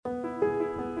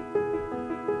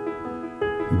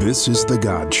This is The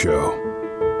God Show,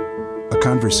 a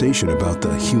conversation about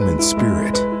the human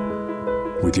spirit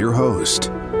with your host,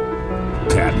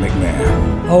 Pat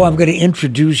McMahon. Oh, I'm going to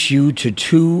introduce you to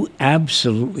two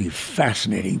absolutely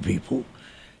fascinating people.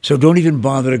 So don't even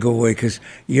bother to go away because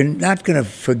you're not going to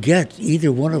forget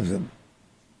either one of them.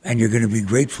 And you're going to be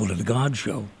grateful to The God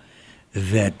Show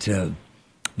that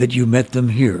you met them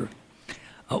here.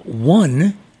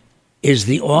 One is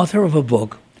the author of a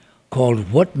book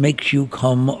called What Makes You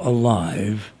Come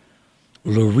Alive,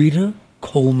 Leata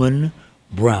Coleman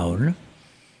Brown,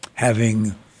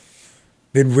 having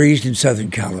been raised in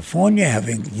Southern California,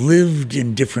 having lived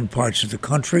in different parts of the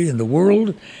country and the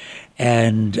world,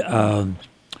 and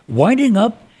winding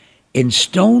up in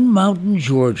Stone Mountain,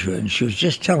 Georgia. And she was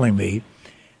just telling me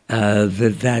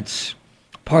that's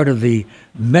part of the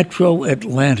metro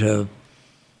Atlanta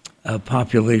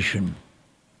population.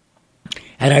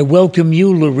 And I welcome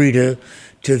you, Leata,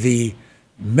 to the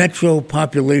metro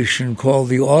population called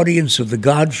the audience of The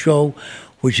God Show,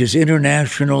 which is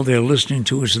international. They're listening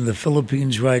to us in the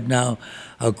Philippines right now,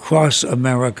 across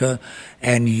America,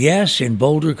 and yes, in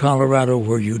Boulder, Colorado,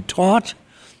 where you taught,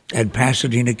 and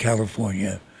Pasadena,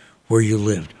 California, where you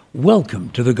lived.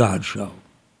 Welcome to The God Show.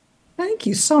 Thank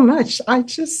you so much.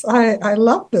 I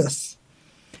love this.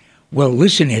 Well,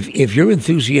 listen, if you're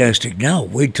enthusiastic now,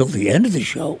 wait till the end of the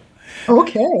show.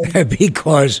 Okay.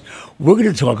 Because we're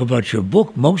going to talk about your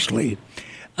book mostly.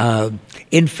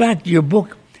 In fact, your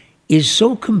book is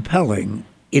so compelling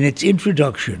in its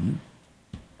introduction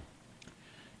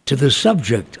to the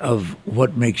subject of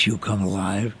what makes you come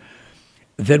alive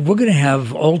that we're going to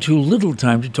have all too little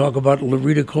time to talk about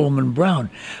Leata Coleman Brown.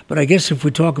 But I guess if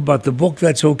we talk about the book,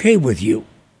 that's okay with you.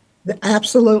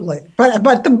 Absolutely. But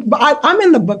I'm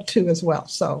in the book too as well.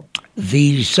 So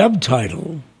the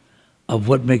subtitle of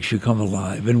What Makes You Come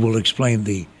Alive, and we'll explain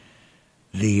the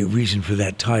reason for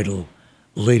that title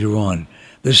later on.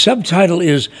 The subtitle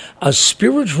is A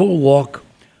Spiritual Walk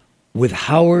with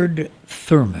Howard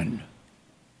Thurman.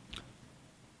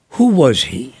 Who was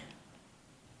he?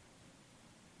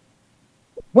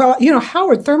 Well,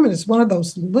 Howard Thurman is one of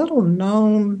those little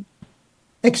known,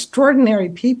 extraordinary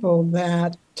people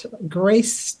that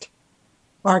graced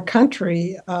our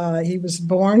country. He was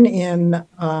born in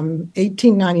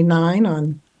 1899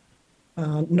 on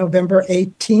November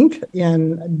 18th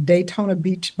in Daytona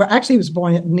Beach. Well, actually, he was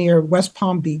born near West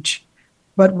Palm Beach,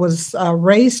 but was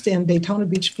raised in Daytona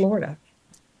Beach, Florida.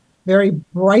 Very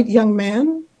bright young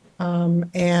man,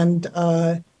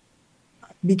 and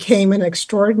became an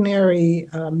extraordinary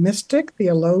mystic,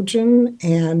 theologian,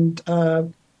 and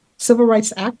civil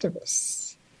rights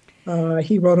activist.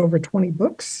 He wrote over 20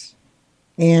 books.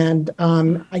 And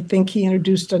I think he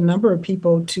introduced a number of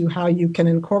people to how you can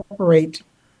incorporate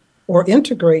or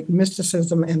integrate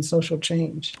mysticism and social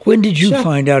change. When did you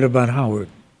find out about Howard?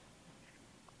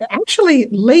 Actually,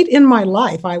 late in my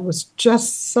life, I was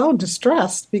just so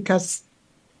distressed because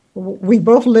we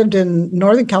both lived in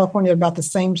Northern California at about the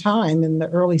same time in the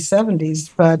early 70s,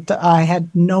 but I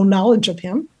had no knowledge of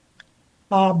him.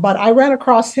 But I ran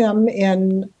across him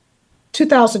in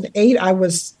 2008. I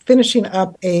was finishing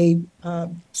up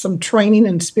some training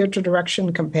in spiritual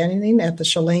direction companioning at the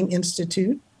Shalem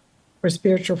Institute for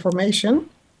Spiritual Formation,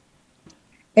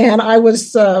 and I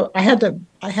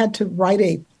had to write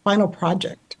a final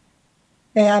project.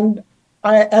 And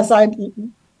as I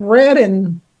read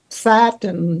and sat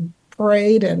and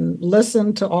prayed and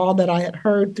listened to all that I had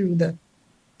heard through the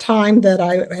time that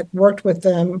I had worked with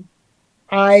them,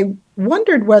 I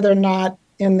wondered whether or not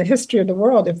in the history of the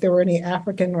world, if there were any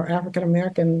African or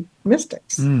African-American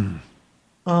mystics.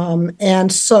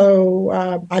 And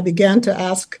so I began to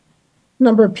ask a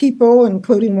number of people,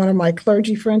 including one of my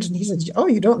clergy friends, and he said, "Oh,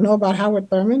 you don't know about Howard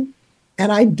Thurman?"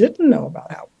 And I didn't know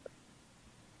about Howard.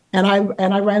 And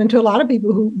I ran into a lot of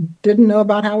people who didn't know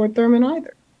about Howard Thurman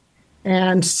either.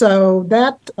 And so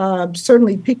that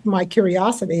certainly piqued my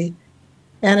curiosity.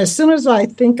 And as soon as I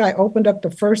think I opened up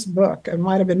the first book, it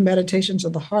might have been Meditations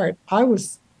of the Heart, I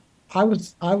was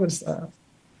a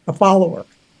follower.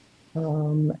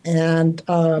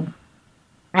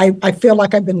 I feel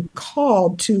like I've been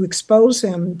called to expose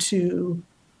him to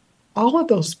all of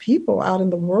those people out in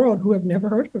the world who have never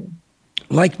heard of him.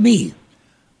 Like me.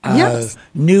 Yes.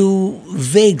 Knew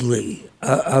vaguely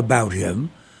about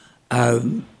him.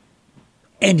 And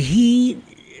he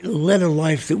led a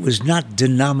life that was not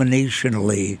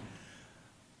denominationally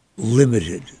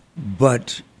limited,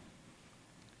 but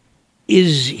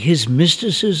is his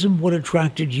mysticism what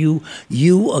attracted you?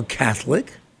 You, a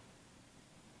Catholic?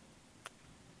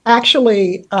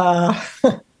 Actually, I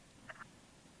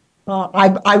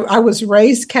was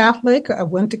raised Catholic. I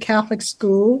went to Catholic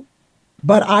school.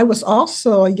 But I was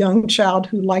also a young child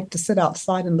who liked to sit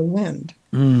outside in the wind.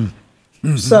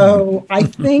 So I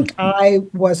think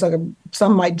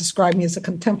some might describe me as a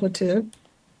contemplative.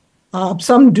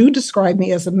 Some do describe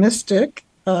me as a mystic.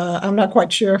 I'm not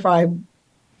quite sure if I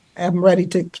am ready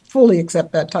to fully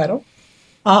accept that title.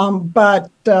 But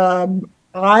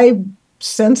I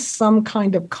sense some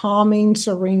kind of calming,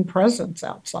 serene presence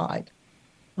outside.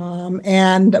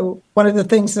 And one of the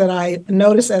things that I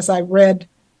noticed as I read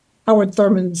Howard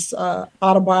Thurman's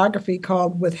autobiography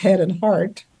called With Head and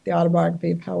Heart, the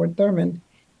autobiography of Howard Thurman,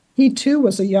 he too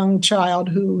was a young child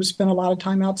who spent a lot of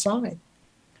time outside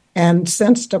and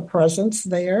sensed a presence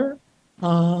there,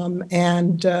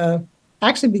 and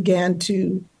actually began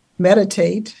to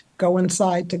meditate, go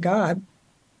inside to God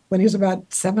when he was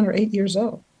about 7 or 8 years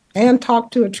old, and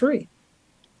talk to a tree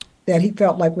that he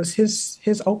felt like was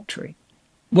his oak tree.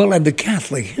 Well, and the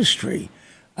Catholic history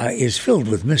is filled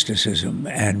with mysticism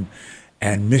and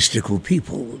mystical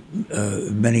people.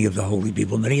 Many of the holy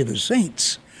people, many of the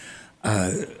saints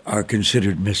are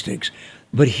considered mystics.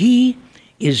 But he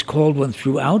is called one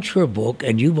throughout your book,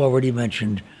 and you've already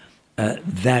mentioned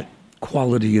that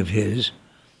quality of his.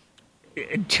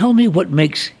 Tell me what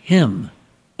makes him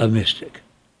a mystic.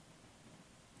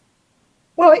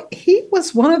 Well, he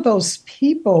was one of those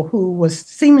people who was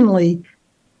seemingly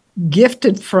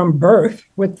gifted from birth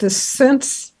with this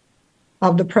sense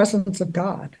of the presence of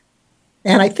God.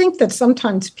 And I think that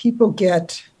sometimes people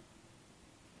get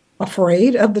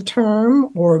afraid of the term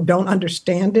or don't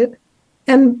understand it.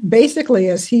 And basically,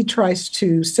 as he tries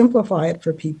to simplify it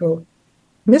for people,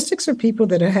 mystics are people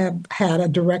that have had a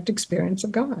direct experience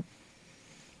of God.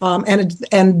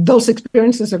 And those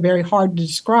experiences are very hard to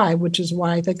describe, which is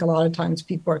why I think a lot of times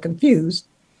people are confused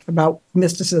about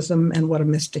mysticism and what a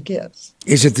mystic is.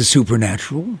 Is it the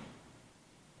supernatural?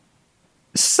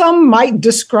 Some might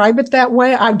describe it that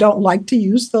way. I don't like to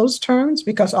use those terms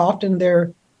because often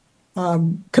they're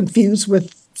confused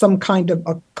with some kind of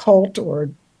occult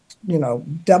or,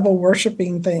 devil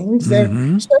worshiping things. There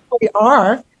certainly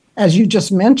are, as you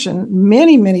just mentioned,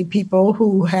 many, many people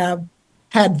who have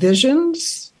had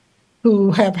visions,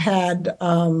 who have had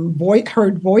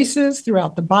heard voices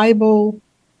throughout the Bible.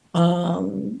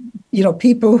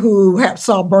 People who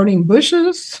saw burning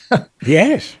bushes.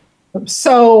 Yes.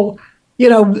 So,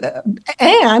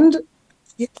 and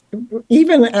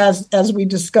even as we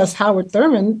discuss Howard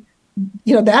Thurman,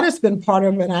 that has been part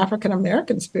of an African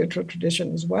American spiritual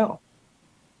tradition as well.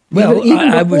 Well,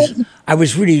 I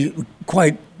was really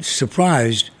quite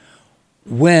surprised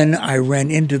when I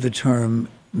ran into the term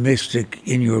mystic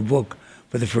in your book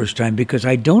for the first time, because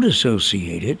I don't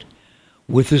associate it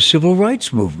with the civil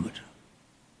rights movement.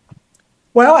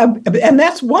 Well, and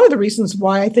that's one of the reasons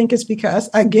why I think it's because,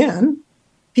 again,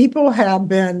 people have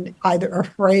been either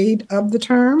afraid of the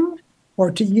term or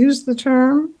to use the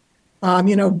term.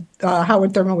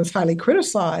 Howard Thurman was highly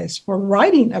criticized for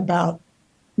writing about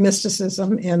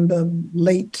mysticism in the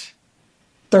late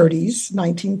 30s,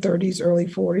 1930s, early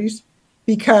 40s,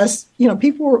 because,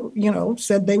 people were,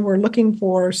 said they were looking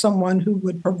for someone who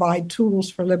would provide tools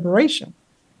for liberation.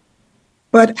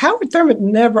 But Howard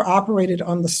Thurman never operated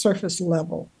on the surface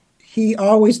level. He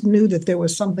always knew that there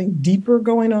was something deeper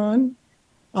going on.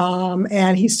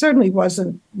 And he certainly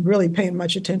wasn't really paying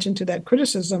much attention to that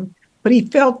criticism. But he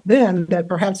felt then that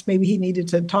perhaps maybe he needed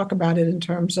to talk about it in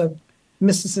terms of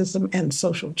mysticism and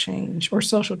social change or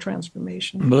social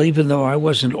transformation. Well, even though I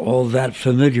wasn't all that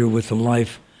familiar with the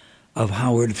life of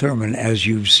Howard Thurman, as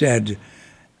you've said,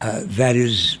 that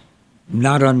is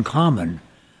not uncommon.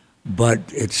 But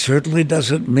it certainly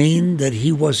doesn't mean that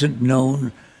he wasn't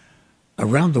known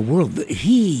around the world.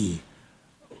 He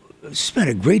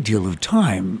spent a great deal of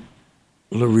time,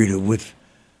 Leata, with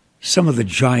some of the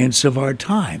giants of our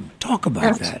time. Talk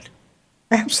about that.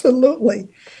 Absolutely.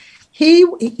 He,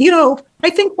 I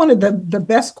think one of the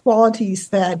best qualities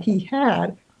that he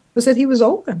had was that he was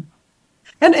open.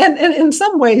 And in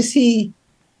some ways, he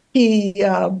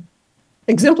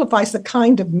exemplifies the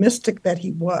kind of mystic that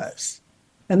he was.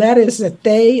 And that is that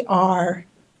they are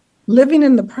living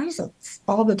in the presence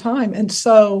all the time. And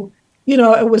so,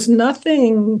 it was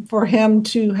nothing for him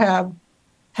to have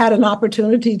had an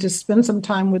opportunity to spend some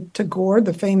time with Tagore,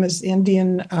 the famous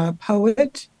Indian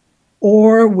poet,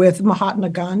 or with Mahatma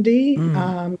Gandhi,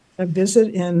 a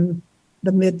visit in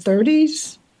the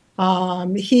mid-30s.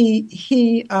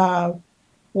 He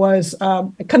was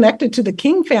connected to the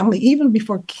King family even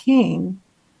before King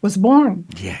was born.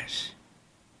 Yes.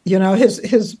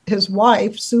 His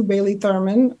wife, Sue Bailey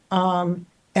Thurman, and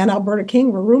Alberta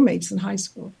King were roommates in high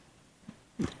school.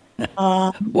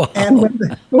 Wow. And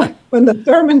when the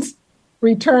Thurmans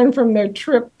returned from their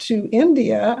trip to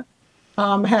India,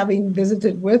 having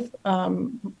visited with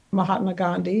Mahatma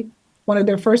Gandhi. One of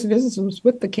their first visits was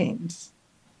with the Kings.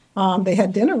 They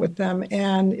had dinner with them,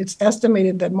 and it's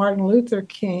estimated that Martin Luther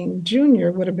King Jr.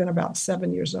 would have been about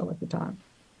 7 years old at the time.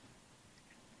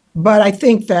 But I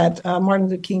think that Martin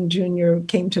Luther King Jr.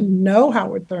 came to know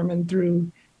Howard Thurman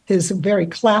through his very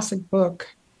classic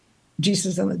book,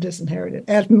 Jesus and the Disinherited,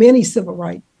 as many civil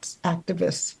rights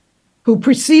activists who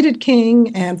preceded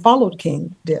King and followed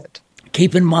King did.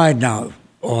 Keep in mind now,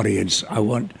 audience, I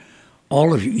want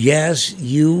all of you, yes,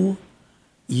 you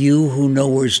who know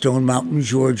where Stone Mountain,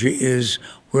 Georgia is,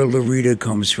 where Leata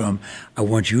comes from, I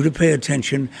want you to pay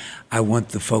attention. I want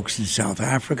the folks in South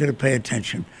Africa to pay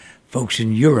attention, folks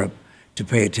in Europe to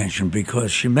pay attention,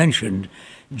 because she mentioned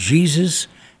Jesus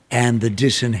and the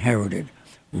Disinherited.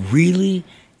 Really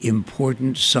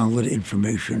important, solid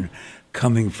information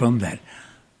coming from that.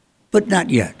 But not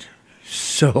yet.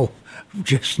 So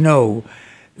just know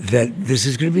that this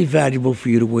is going to be valuable for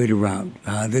you to wait around.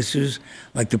 This is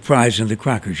like the prize in the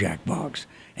Cracker Jack box,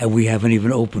 and we haven't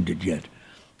even opened it yet.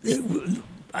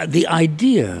 The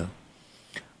idea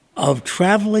of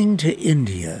traveling to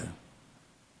India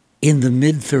in the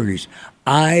mid-30s,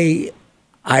 I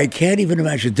can't even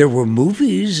imagine. There were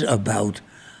movies about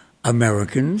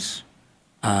Americans,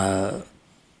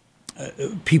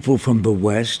 people from the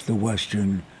West, the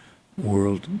Western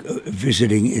world,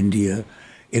 visiting India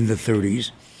in the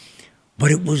 30s.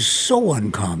 But it was so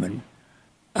uncommon,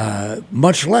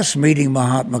 much less meeting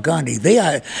Mahatma Gandhi. They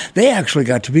actually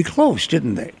got to be close,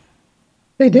 didn't they?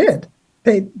 They did.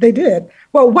 They did.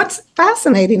 Well, what's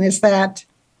fascinating is that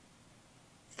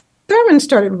Thurman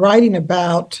started writing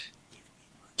about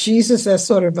Jesus as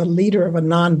sort of a leader of a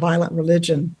nonviolent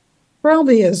religion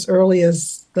probably as early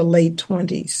as the late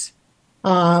 20s.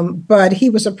 But he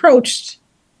was approached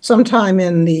sometime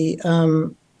in the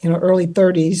early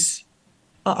 30s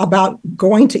about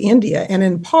going to India. And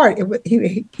in part,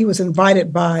 he was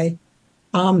invited by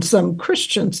some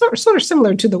Christians, sort of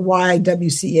similar to the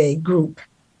YWCA group,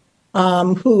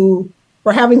 who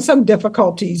were having some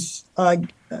difficulties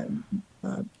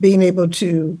being able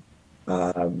to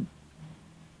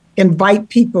invite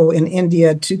people in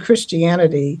India to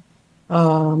Christianity.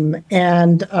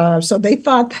 So they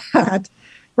thought that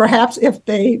perhaps if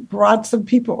they brought some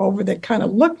people over that kind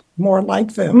of looked more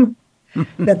like them,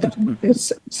 that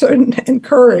is certain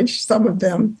encouraged some of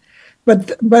them.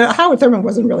 But Howard Thurman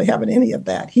wasn't really having any of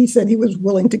that. He said he was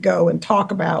willing to go and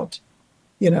talk about,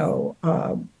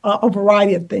 a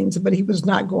variety of things, but he was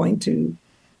not going to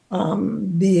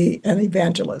be an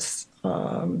evangelist.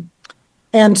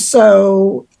 And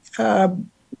so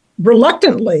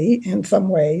reluctantly, in some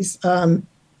ways,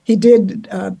 he did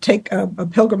take a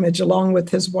pilgrimage along with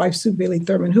his wife, Sue Bailey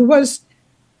Thurman, who was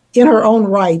in her own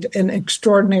right an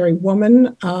extraordinary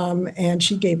woman. And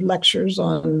she gave lectures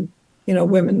on,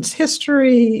 women's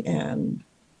history and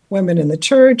women in the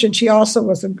church. And she also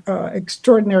was an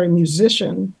extraordinary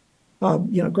musician,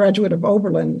 graduate of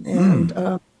Oberlin,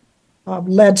 and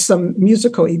led some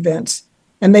musical events.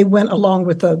 And they went along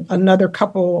with another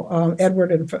couple,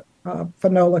 Edward and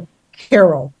Finola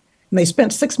Carroll. And they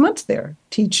spent 6 months there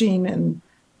teaching and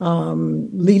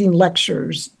leading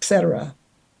lectures, et cetera.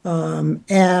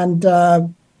 The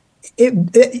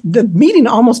meeting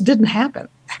almost didn't happen,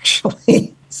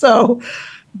 actually. So,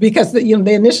 because they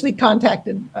initially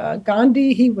contacted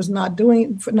Gandhi, he was not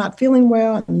feeling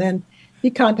well, and then he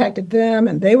contacted them,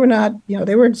 and they were not,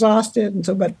 they were exhausted, and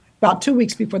so. But about 2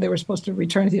 weeks before they were supposed to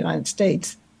return to the United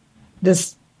States,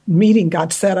 this meeting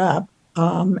got set up,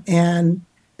 and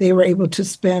they were able to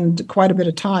spend quite a bit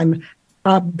of time.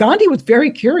 Gandhi was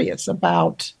very curious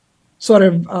about sort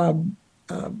of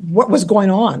what was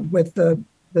going on with the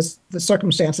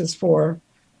circumstances for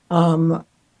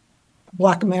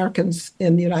Black Americans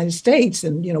in the United States,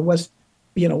 and what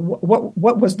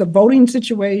was the voting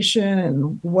situation,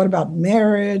 and what about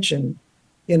marriage, and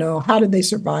how did they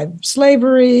survive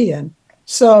slavery, and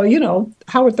so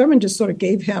Howard Thurman just sort of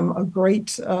gave him a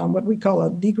great what we call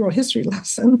a Negro history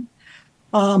lesson,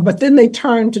 but then they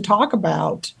turned to talk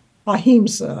about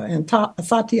ahimsa and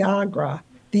satyagraha,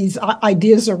 these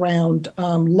ideas around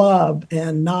love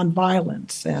and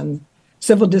nonviolence and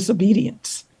civil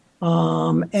disobedience.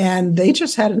 And they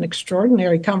just had an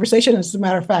extraordinary conversation. As a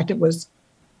matter of fact, it was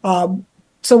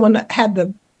someone that had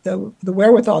the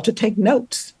wherewithal to take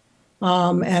notes.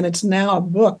 And it's now a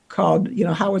book called,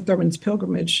 Howard Thurman's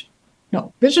Pilgrimage.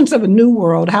 No, Visions of a New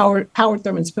World, Howard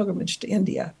Thurman's Pilgrimage to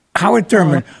India. Howard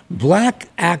Thurman,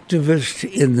 Black activist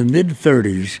in the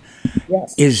mid-30s,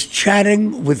 yes, is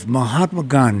chatting with Mahatma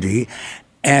Gandhi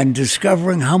and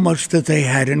discovering how much that they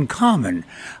had in common.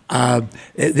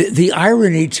 The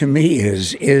irony to me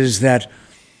is that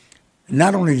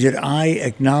not only did I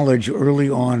acknowledge early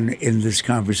on in this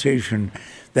conversation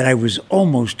that I was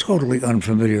almost totally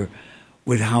unfamiliar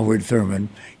with Howard Thurman,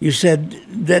 you said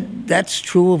that that's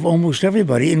true of almost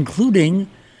everybody, including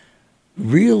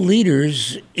real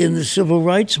leaders in the civil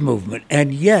rights movement.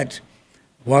 And yet,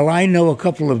 while I know a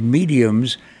couple of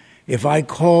mediums, if I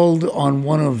called on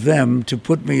one of them to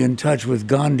put me in touch with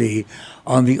Gandhi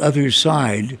on the other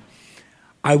side,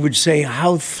 I would say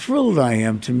how thrilled I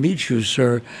am to meet you,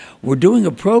 sir. We're doing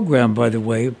a program, by the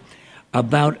way,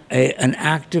 about an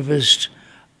activist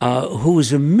who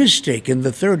was a mystic in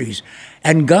the 30s.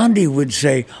 And Gandhi would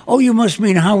say, "Oh, you must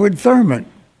mean Howard Thurman."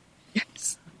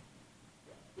 Yes.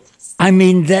 I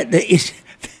mean,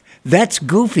 that's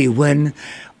goofy when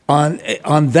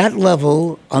on that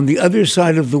level, on the other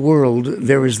side of the world,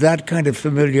 there is that kind of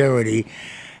familiarity.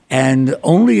 And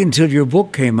only until your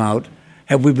book came out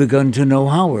have we begun to know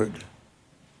Howard.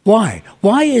 Why?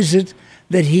 Why is it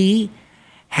that he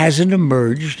hasn't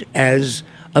emerged as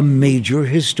a major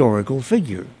historical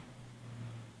figure?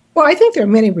 Well, I think there are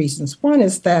many reasons. One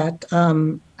is that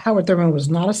Howard Thurman was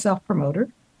not a self-promoter.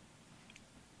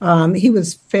 He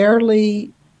was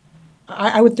fairly,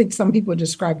 I would think some people would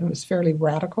describe him as fairly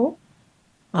radical.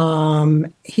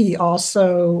 He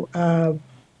also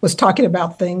was talking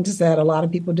about things that a lot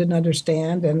of people didn't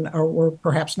understand and or were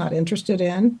perhaps not interested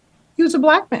in. He was a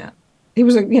Black man. He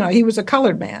was a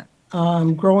colored man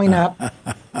growing up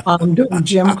doing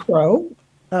Jim Crow.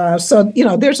 So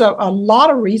there's a lot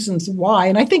of reasons why.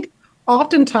 And I think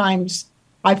oftentimes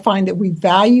I find that we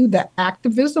value the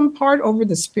activism part over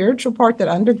the spiritual part that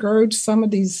undergirds some of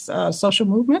these social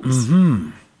movements. Mm-hmm.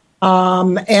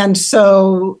 And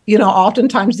so,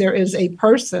 oftentimes there is a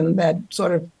person that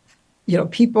sort of,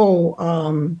 people,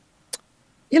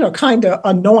 kind of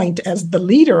anoint as the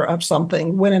leader of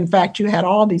something when in fact you had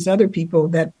all these other people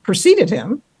that preceded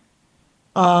him.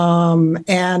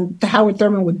 And Howard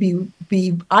Thurman would be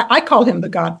I call him the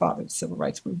godfather of the civil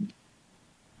rights movement.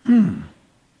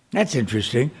 That's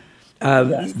interesting.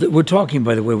 Yes. We're talking,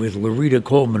 by the way, with Leata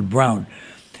Coleman Brown.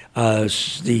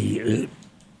 The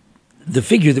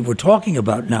figure that we're talking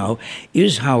about now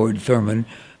is Howard Thurman,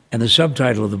 and the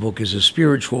subtitle of the book is A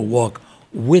Spiritual Walk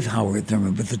with Howard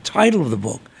Thurman. But the title of the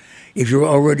book, if you're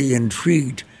already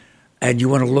intrigued and you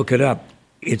want to look it up,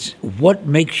 it's What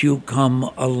Makes You Come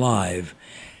Alive.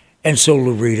 And so,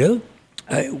 Leata,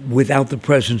 without the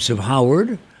presence of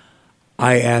Howard,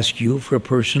 I ask you for a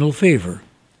personal favor.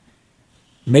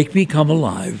 Make me come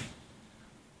alive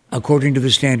according to the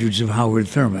standards of Howard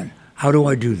Thurman. How do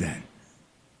I do that?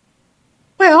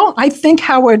 Well, I think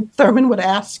Howard Thurman would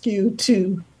ask you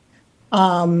to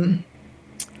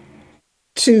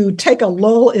take a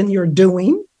lull in your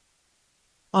doing,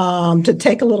 to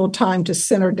take a little time to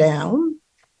center down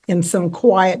in some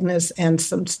quietness and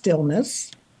some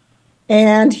stillness.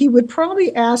 And he would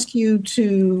probably ask you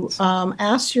to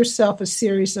ask yourself a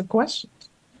series of questions.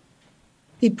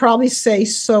 He'd probably say,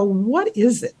 so what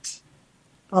is it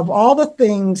of all the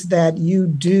things that you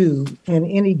do in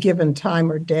any given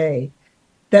time or day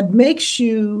that makes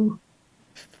you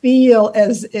feel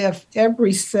as if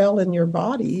every cell in your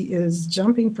body is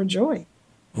jumping for joy?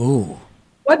 Ooh.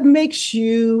 What makes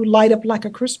you light up like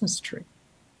a Christmas tree?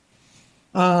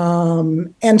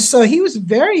 And so he was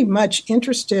very much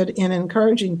interested in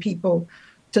encouraging people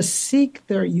to seek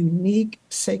their unique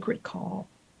sacred call.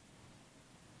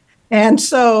 And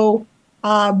so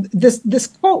this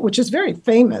quote, which is very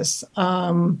famous,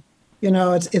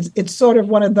 it's sort of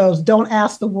one of those, don't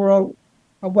ask the world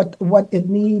what it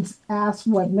needs, ask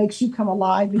what makes you come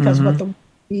alive, because what the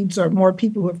needs are more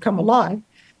people who have come alive.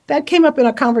 That came up in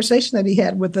a conversation that he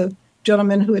had with a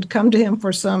gentleman who had come to him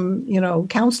for some,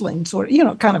 counseling,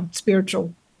 kind of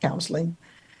spiritual counseling.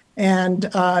 And,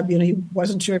 he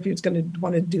wasn't sure if he was going to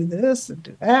want to do this and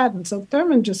do that. And so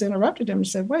Thurman just interrupted him and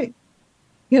said, wait,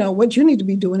 what you need to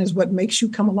be doing is what makes you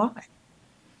come alive.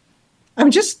 I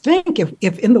mean, just think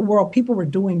if in the world people were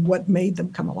doing what made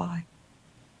them come alive.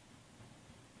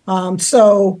 And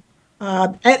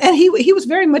he was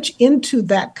very much into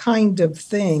that kind of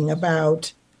thing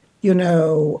about,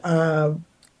 who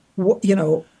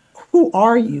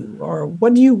are you, or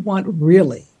what do you want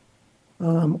really?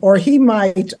 Or he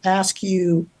might ask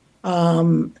you,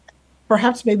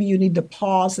 perhaps maybe you need to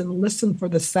pause and listen for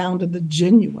the sound of the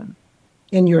genuine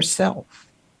in yourself,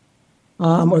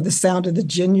 or the sound of the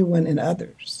genuine in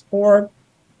others, or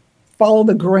follow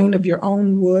the grain of your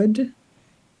own wood.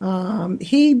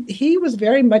 He was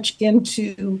very much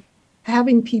into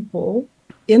having people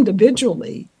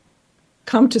individually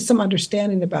come to some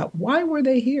understanding about why were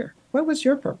they here? What was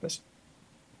your purpose?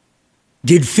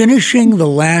 Did finishing the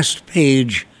last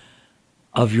page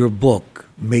of your book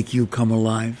make you come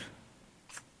alive?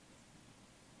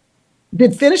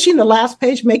 Did finishing the last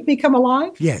page make me come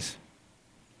alive? Yes.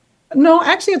 No,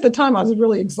 actually, at the time, I was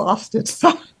really exhausted. So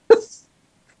I was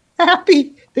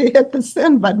happy to hit the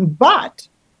send button. But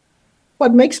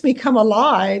what makes me come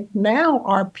alive now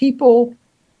are people,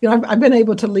 I've been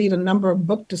able to lead a number of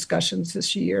book discussions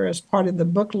this year as part of the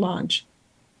book launch.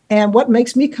 And what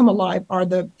makes me come alive are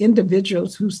the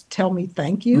individuals who tell me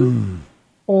thank you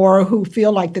or who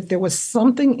feel like that there was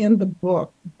something in the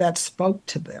book that spoke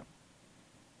to them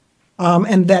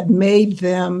and that made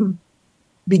them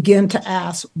begin to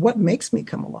ask, what makes me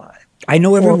come alive? I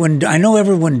know everyone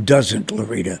doesn't,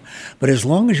 Leata, but as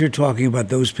long as you're talking about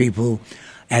those people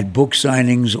at book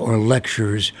signings or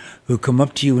lectures who come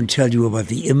up to you and tell you about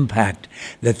the impact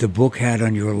that the book had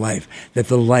on your life, that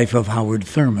the life of Howard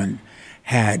Thurman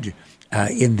had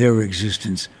in their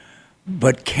existence.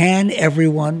 But does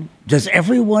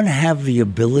everyone have the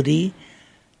ability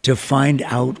to find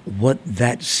out what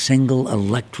that single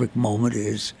electric moment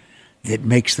is that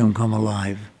makes them come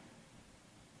alive?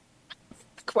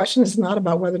 The question is not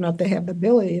about whether or not they have the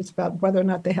ability, it's about whether or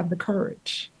not they have the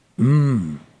courage.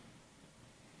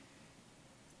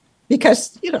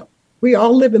 Because, we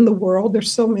all live in the world.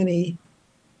 There's so many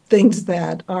things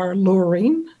that are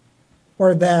luring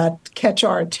or that catch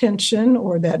our attention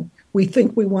or that we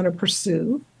think we want to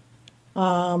pursue.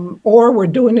 Or we're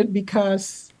doing it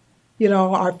because,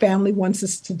 our family wants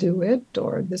us to do it,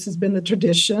 or this has been the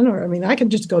tradition, I can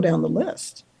just go down the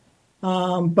list.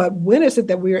 But when is it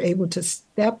that we are able to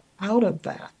step out of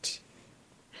that?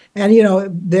 And,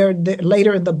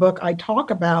 later in the book, I talk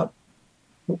about,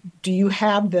 do you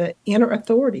have the inner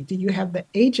authority? Do you have the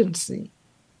agency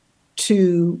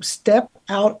to step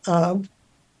out of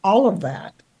all of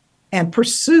that and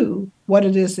pursue what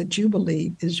it is that you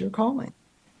believe is your calling?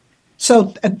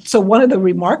 So one of the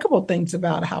remarkable things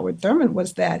about Howard Thurman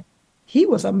was that he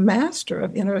was a master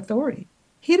of inner authority.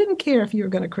 He didn't care if you were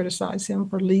going to criticize him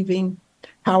for leaving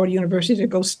Howard University to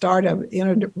go start an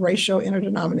interracial,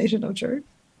 interdenominational church.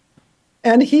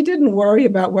 And he didn't worry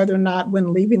about whether or not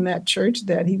when leaving that church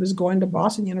that he was going to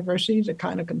Boston University to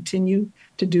kind of continue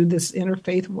to do this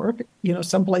interfaith work,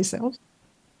 someplace else.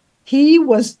 He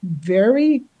was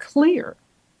very clear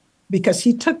because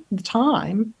he took the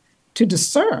time to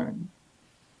discern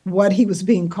what he was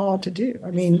being called to do.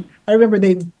 I remember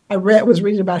was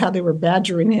reading about how they were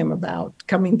badgering him about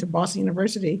coming to Boston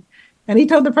University. And he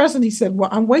told the president, he said, well,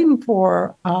 I'm waiting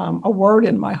for a word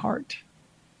in my heart.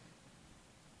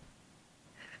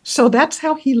 So that's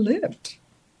how he lived.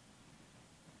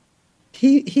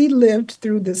 He lived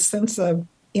through this sense of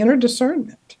inner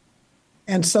discernment.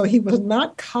 And so he was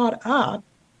not caught up.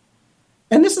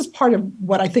 And this is part of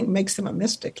what I think makes him a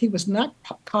mystic. He was not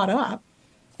caught up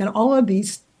in all of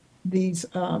these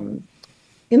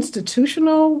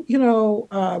institutional,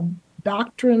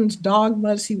 doctrines,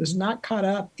 dogmas. He was not caught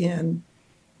up in,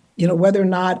 whether or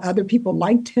not other people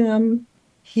liked him.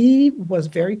 He was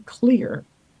very clear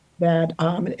that,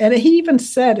 and he even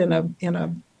said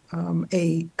in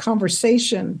a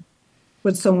conversation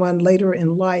with someone later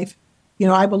in life,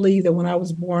 I believe that when I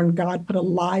was born, God put a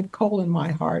live coal in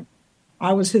my heart.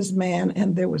 I was his man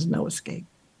and there was no escape.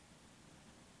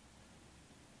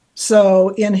 So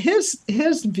in his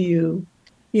view,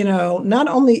 not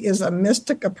only is a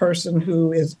mystic a person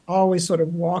who is always sort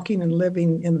of walking and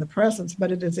living in the presence,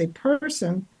 but it is a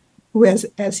person who has,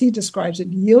 as he describes it,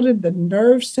 yielded the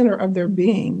nerve center of their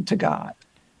being to God.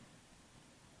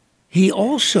 He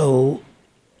also,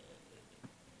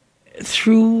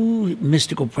 through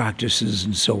mystical practices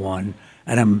and so on,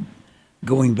 and I'm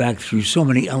going back through so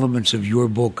many elements of your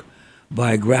book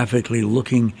biographically,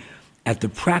 looking at the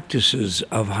practices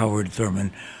of Howard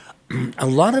Thurman, a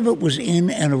lot of it was in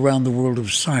and around the world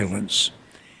of silence.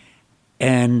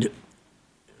 And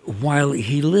while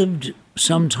he lived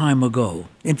some time ago,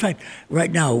 in fact,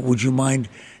 right now, would you mind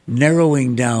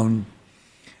narrowing down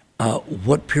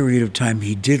what period of time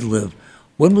he did live?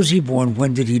 When was he born?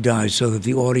 When did he die? So that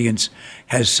the audience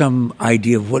has some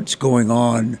idea of what's going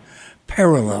on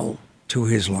parallel to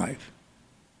his life.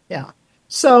 Yeah.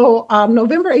 So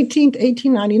November 18th,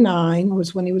 1899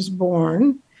 was when he was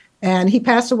born. And he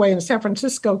passed away in San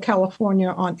Francisco, California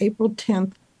on April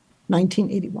 10th,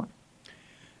 1981.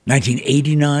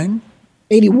 1989?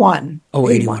 81. Oh,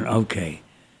 81. Okay.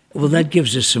 Well, that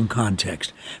gives us some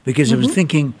context because I was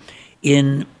thinking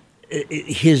in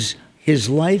his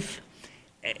life,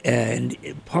 and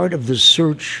part of the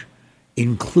search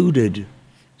included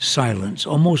silence,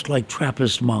 almost like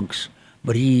Trappist monks,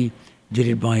 but he did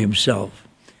it by himself.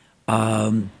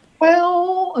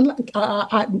 Well,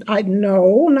 I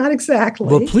no, not Well,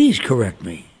 exactly. please correct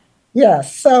me.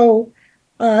 Yes. So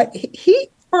he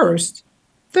first,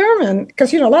 Thurman,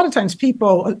 because, a lot of times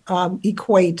people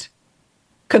equate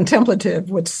contemplative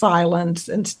with silence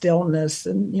and stillness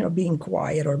and, being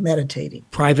quiet or meditating.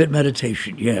 Private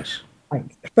meditation, yes. Right.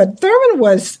 But Thurman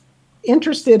was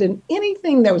interested in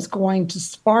anything that was going to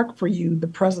spark for you the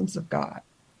presence of God.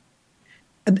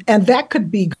 And that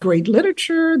could be great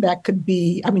literature. That could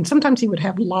be, sometimes he would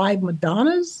have live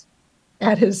Madonnas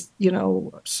at his,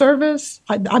 service.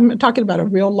 I'm talking about a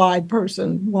real live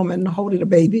person, woman holding a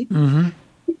baby. Mm-hmm.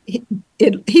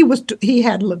 He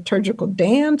had liturgical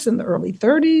dance in the early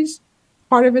 30s,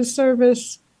 part of his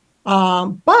service.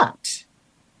 But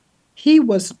he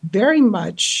was very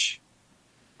much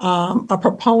a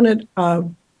proponent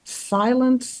of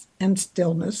silence and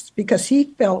stillness because he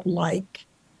felt like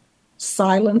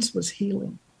silence was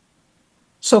healing.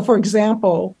 So, for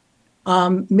example,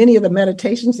 many of the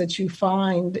meditations that you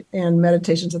find in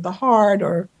Meditations of the Heart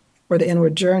or the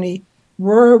Inward Journey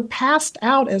were passed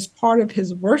out as part of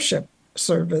his worship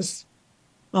service,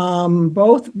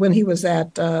 both when he was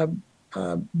at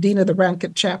Dean of the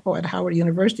Rankett Chapel at Howard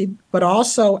University, but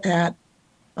also at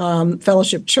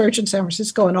Fellowship Church in San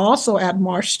Francisco and also at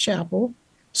Marsh Chapel.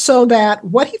 So that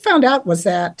what he found out was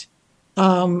that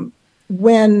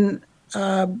when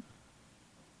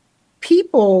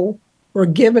people were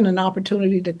given an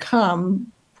opportunity to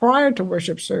come prior to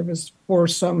worship service for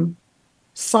some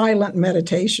silent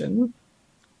meditation,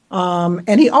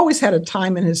 and he always had a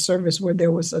time in his service where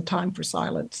there was a time for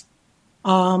silence.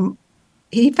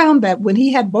 He found that when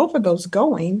he had both of those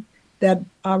going, that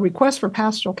requests for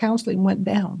pastoral counseling went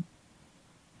down.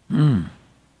 Mm.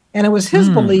 And it was his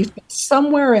belief that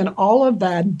somewhere in all of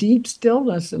that deep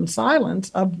stillness and silence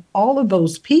of all of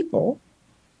those people,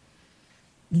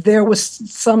 there was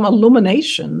some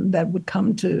illumination that would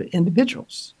come to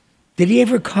individuals. Did he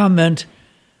ever comment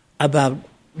about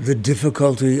the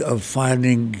difficulty of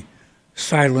finding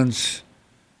silence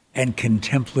and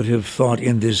contemplative thought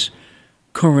in this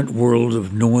current world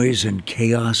of noise and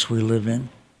chaos we live in?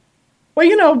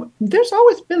 Well, there's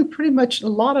always been pretty much a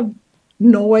lot of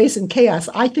noise and chaos.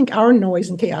 I think our noise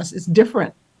and chaos is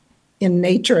different in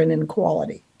nature and in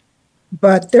quality.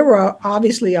 But there were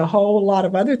obviously a whole lot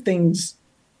of other things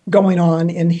going on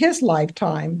in his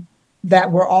lifetime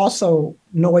that were also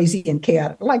noisy and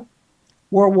chaotic, like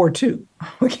World War II,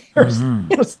 or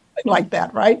something like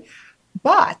that, right?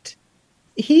 But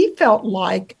he felt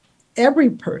like every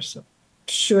person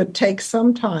should take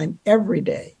some time every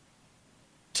day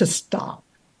to stop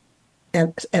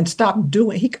and stop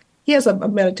doing. He has a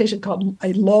meditation called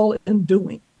a lull in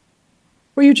doing,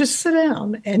 where you just sit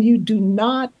down and you do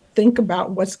not think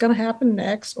about what's going to happen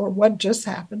next or what just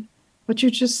happened, but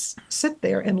you just sit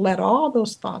there and let all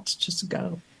those thoughts just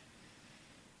go,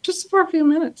 just for a few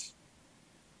minutes.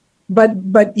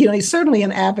 But he's certainly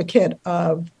an advocate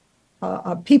of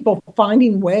people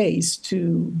finding ways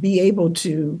to be able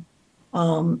to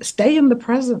stay in the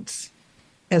presence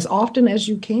as often as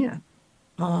you can.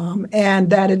 And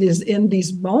that it is in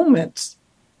these moments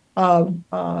of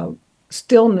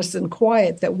stillness and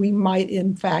quiet that we might,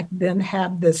 in fact, then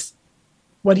have this,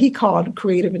 what he called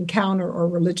creative encounter or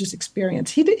religious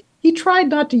experience. He tried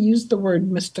not to use the word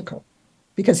mystical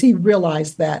because he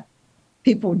realized that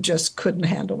people just couldn't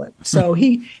handle it. So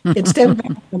he, instead of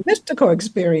having a mystical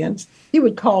experience, he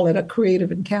would call it a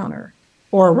creative encounter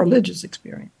or a religious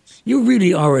experience. You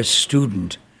really are a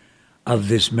student of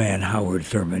this man, Howard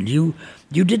Thurman. You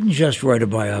didn't just write a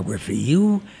biography.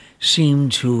 You seem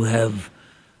to have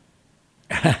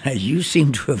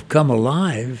come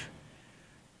alive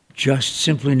just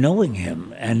simply knowing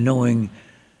him and knowing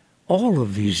all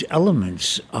of these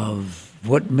elements of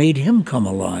what made him come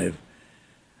alive.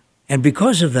 And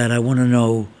because of that, I want to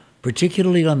know,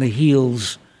 particularly on the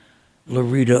heels,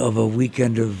 Leata, of a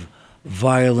weekend of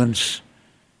violence,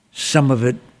 some of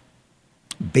it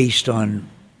based on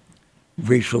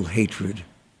racial hatred,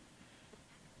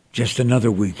 just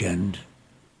another weekend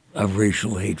of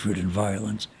racial hatred and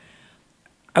violence.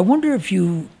 I wonder if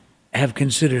you have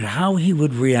considered how he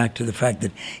would react to the fact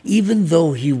that even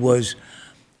though he was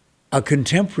a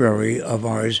contemporary of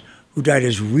ours who died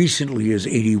as recently as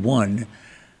 81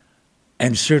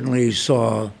 and certainly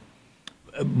saw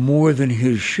more than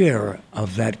his share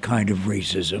of that kind of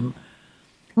racism,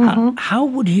 how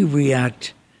would he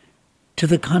react to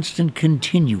the constant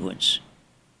continuance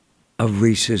of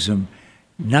racism,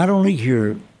 not only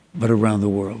here, but around the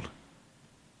world?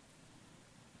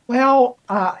 Well,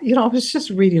 I was just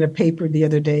reading a paper the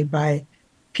other day by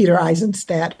Peter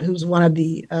Eisenstadt, who's one of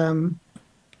the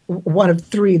one of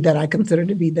three that I consider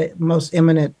to be the most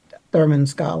eminent Thurman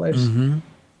scholars. Mm-hmm.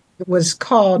 It was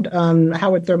called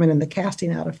Howard Thurman and the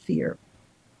Casting Out of Fear.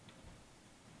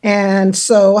 And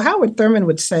so Howard Thurman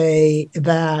would say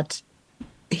that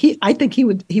I think he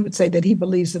would say that he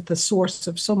believes that the source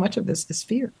of so much of this is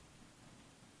fear.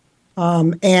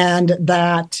 And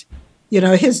that,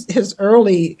 his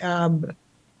early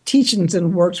teachings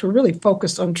and works were really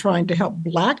focused on trying to help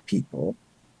Black people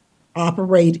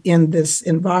operate in this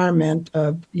environment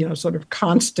of, sort of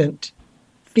constant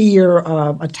fear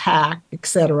of attack, et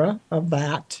cetera, of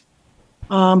that.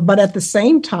 But at the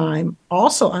same time,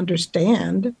 also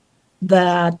understand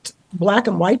that Black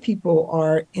and white people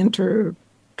are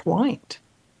intertwined.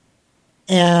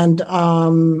 And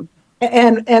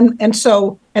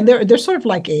so they're sort of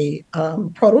like a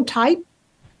prototype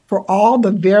for all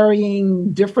the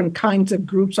varying different kinds of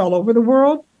groups all over the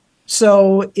world.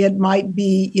 So it might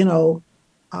be,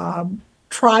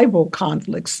 tribal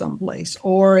conflicts someplace,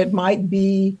 or it might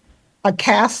be a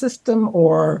caste system,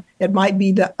 or it might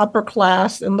be the upper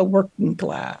class and the working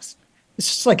class. It's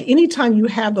just like anytime you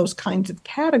have those kinds of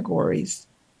categories,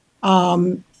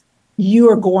 you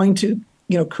are going to,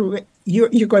 you're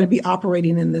going to be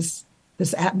operating in this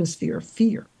atmosphere of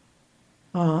fear.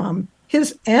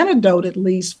 His antidote, at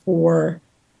least for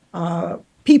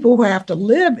people who have to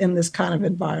live in this kind of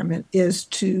environment, is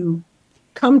to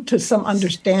come to some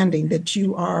understanding that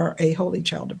you are a holy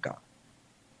child of God,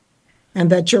 and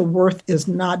that your worth is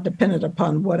not dependent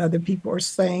upon what other people are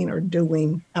saying or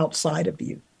doing outside of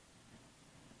you.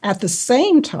 At the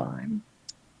same time,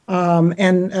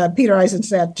 and Peter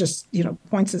Eisenstadt just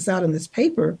points this out in this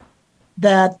paper,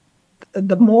 that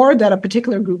the more that a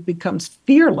particular group becomes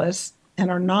fearless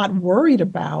and are not worried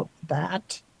about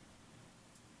that,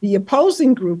 the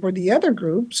opposing group or the other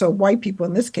group, so white people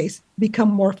in this case, become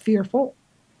more fearful.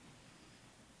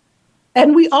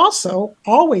 And we also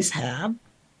always have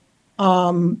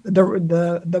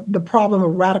the problem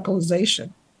of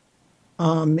radicalization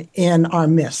in our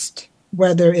midst,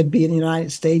 whether it be in the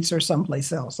United States or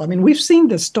someplace else. I mean, we've seen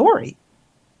this story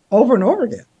over and over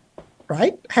again,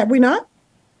 right? Have we not?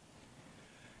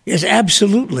 Yes,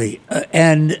 absolutely.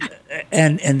 And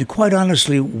quite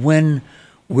honestly, when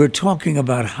we're talking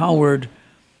about Howard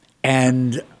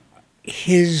and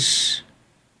his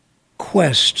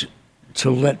quest to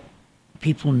let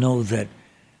people know that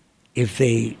if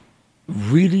they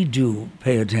really do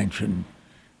pay attention,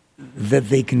 that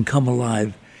they can come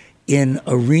alive in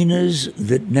arenas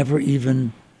that never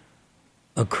even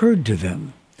occurred to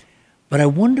them. But I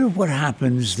wonder what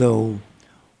happens, though,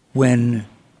 when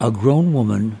a grown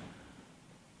woman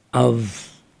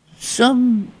of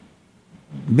some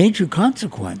major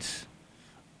consequence,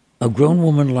 a grown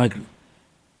woman like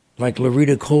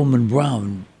Leata Coleman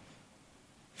Brown,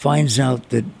 finds out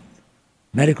that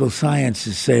medical science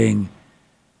is saying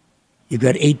you've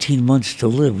got 18 months to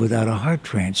live without a heart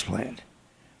transplant.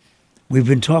 We've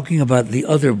been talking about the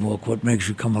other book, What Makes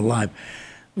You Come Alive.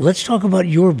 Let's talk about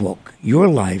your book, your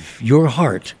life, your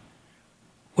heart.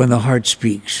 When the heart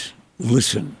speaks,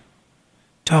 listen.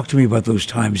 Talk to me about those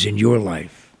times in your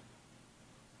life.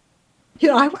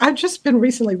 I've just been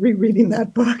recently rereading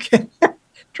that book and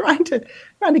trying to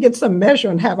get some measure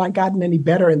on have I gotten any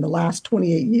better in the last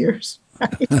 28 years.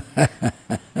 Right?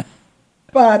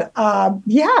 But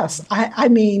yes, I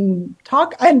mean,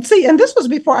 talk and see, and this was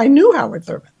before I knew Howard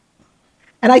Thurman.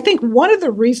 And I think one of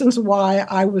the reasons why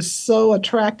I was so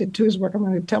attracted to his work, I'm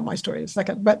going to tell my story in a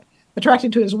second, but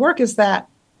attracted to his work is that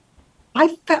I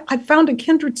found a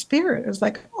kindred spirit. It was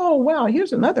like, oh, wow,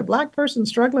 here's another Black person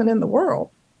struggling in the world,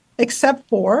 except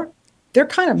for they're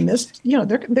kind of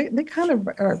they kind of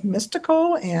are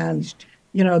mystical, and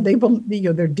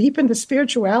they're deep into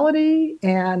spirituality,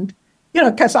 and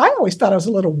because I always thought I was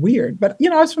a little weird, but I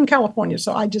was from California,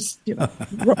 so I just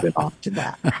wrote it off to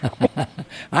that.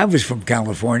 I was from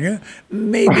California.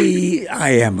 Maybe I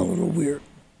am a little weird.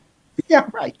 Yeah,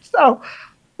 right. So,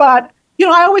 but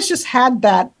I always just had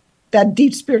that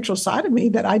deep spiritual side of me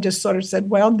that I just sort of said,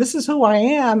 well, this is who I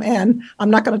am, and I'm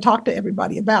not going to talk to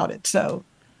everybody about it. So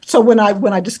when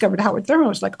I discovered Howard Thurman, I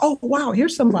was like, oh wow,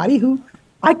 here's somebody who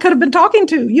I could have been talking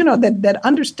to, that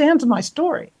understands my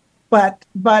story. But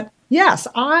yes,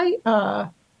 I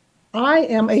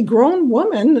am a grown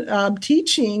woman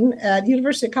teaching at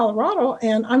University of Colorado,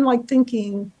 and I'm like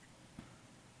thinking,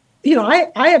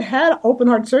 I had open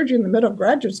heart surgery in the middle of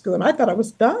graduate school, and I thought I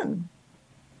was done.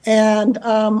 And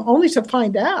only to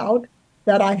find out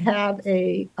that I have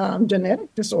a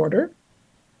genetic disorder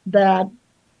that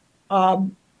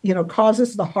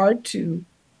causes the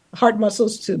heart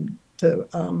muscles to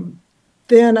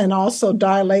thin and also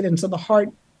dilate, and so the heart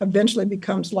eventually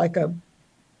becomes like a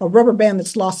a rubber band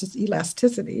that's lost its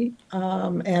elasticity,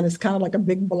 and it's kind of like a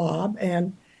big blob.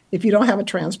 And if you don't have a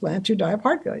transplant, you die of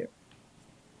heart failure.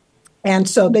 And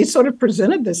so they sort of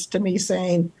presented this to me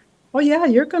saying, oh yeah,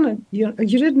 you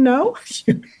didn't know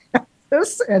you have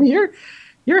this, and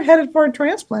you're headed for a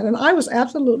transplant. And I was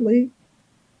absolutely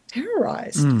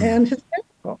terrorized and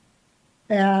hysterical.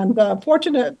 And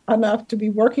fortunate enough to be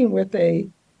working with a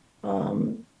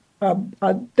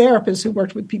therapist who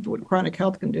worked with people with chronic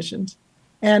health conditions,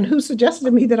 and who suggested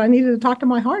to me that I needed to talk to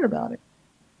my heart about it.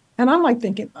 And I'm like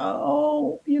thinking,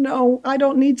 oh, I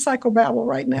don't need psychobabble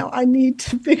right now. I need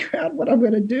to figure out what I'm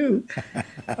going to do.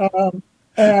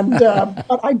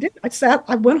 But I did.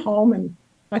 I went home and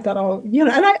I thought, oh,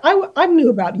 and I knew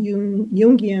about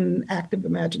Jungian active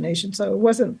imagination, so it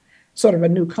wasn't sort of a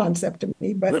new concept to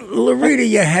me. But Leata,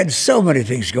 you had so many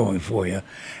things going for you,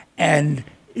 and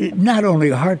not only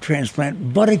a heart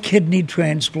transplant, but a kidney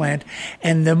transplant.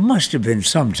 And there must have been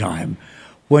some time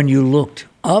when you looked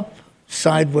up,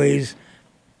 sideways,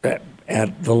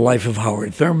 at the life of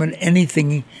Howard Thurman,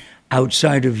 anything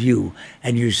outside of you,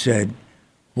 and you said,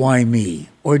 why me?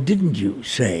 Or didn't you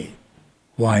say,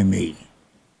 why me?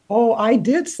 Oh, I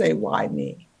did say, why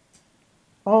me?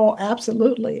 Oh,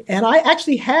 absolutely. And I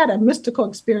actually had a mystical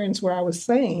experience where I was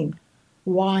saying,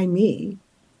 why me?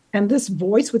 And this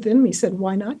voice within me said,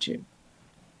 why not you?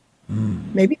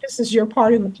 Maybe this is your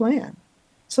part in the plan.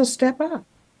 So step up.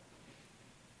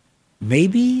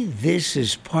 Maybe this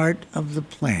is part of the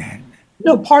plan.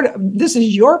 No, this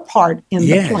is your part in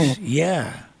the plan.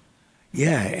 Yeah.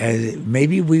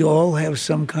 Maybe we all have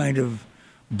some kind of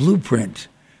blueprint.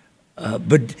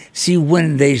 But see,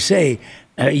 when they say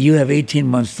you have 18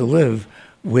 months to live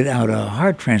without a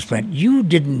heart transplant, you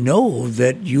didn't know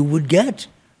that you would get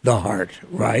the heart,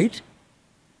 right?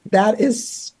 That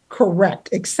is correct,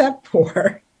 except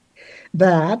for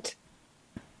that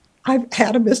I've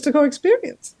had a mystical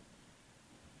experience.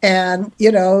 And,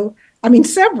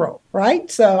 several,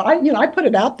 right? So I put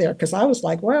it out there because I was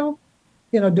like, well,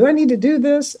 do I need to do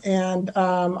this? And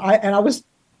I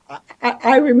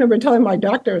remember telling my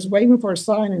doctor I was waiting for a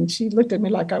sign, and she looked at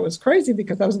me like I was crazy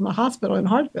because I was in the hospital in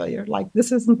heart failure. Like,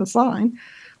 this isn't the sign.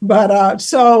 But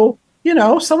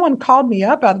someone called me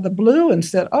up out of the blue and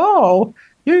said, oh,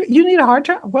 you need a heart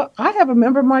transplant? Well, I have a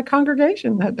member of my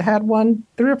congregation that had one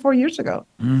 3 or 4 years ago.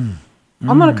 I'm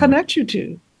going to connect you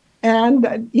to.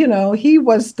 And, he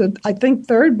was I think,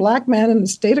 third Black man in the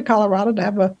state of Colorado to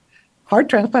have a heart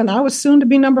transplant. I was soon to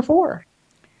be number 4.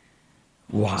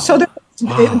 Wow. So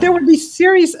there were these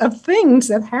series of things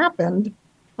that happened,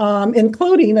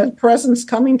 including a presence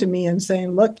coming to me and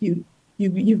saying, look,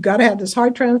 you've got to have this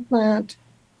heart transplant.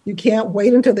 You can't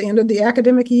wait until the end of the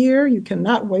academic year. You can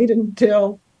wait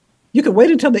until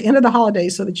the end of the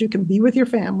holidays so that you can be with your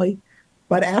family.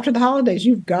 But after the holidays,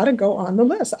 you've got to go on the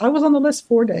list. I was on the list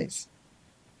 4 days,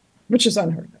 which is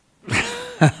unheard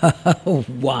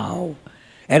of. Wow.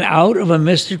 And out of a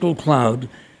mystical cloud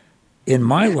in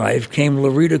my life came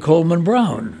Leata Coleman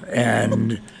Brown.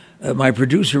 And my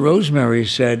producer, Rosemary,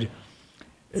 said,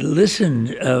 listen,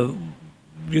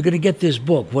 you're going to get this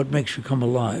book, What Makes You Come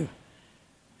Alive?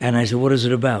 And I said, what is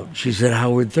it about? She said,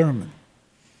 Howard Thurman.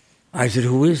 I said,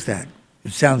 who is that?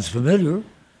 It sounds familiar.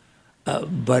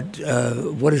 But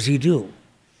what does he do?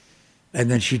 And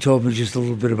then she told me just a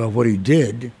little bit about what he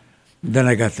did. Then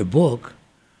I got the book.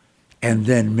 And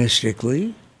then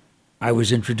mystically, I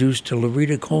was introduced to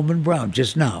Leata Coleman Brown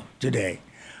just now, today,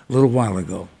 a little while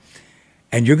ago.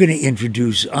 And you're going to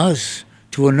introduce us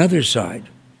to another side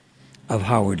of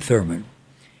Howard Thurman,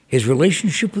 his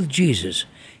relationship with Jesus.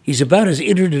 He's about as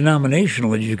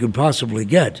interdenominational as you could possibly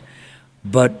get.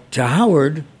 But to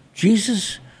Howard,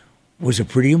 Jesus was a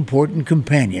pretty important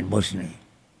companion, wasn't he?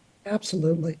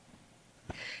 Absolutely.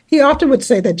 He often would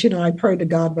say that, I pray to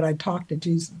God, but I talk to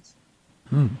Jesus.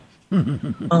 And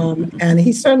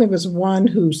he certainly was one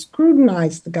who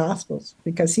scrutinized the Gospels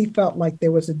because he felt like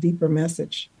there was a deeper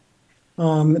message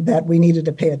that we needed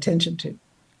to pay attention to.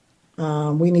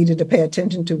 We needed to pay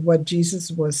attention to what Jesus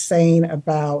was saying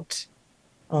about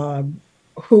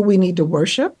who we need to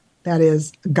worship, that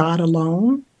is God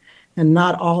alone, and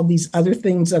not all these other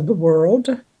things of the world.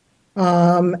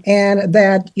 And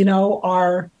that,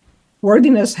 our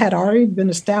worthiness had already been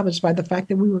established by the fact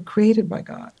that we were created by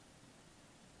God.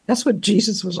 That's what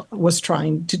Jesus was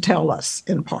trying to tell us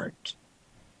in part.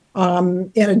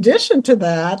 In addition to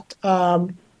that,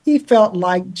 he felt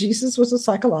like Jesus was a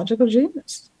psychological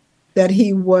genius, that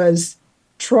he was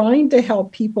trying to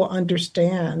help people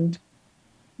understand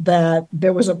that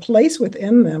there was a place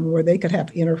within them where they could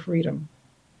have inner freedom.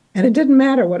 And it didn't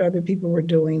matter what other people were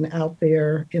doing out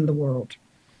there in the world.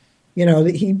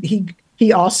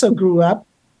 He also grew up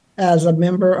as a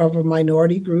member of a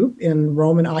minority group in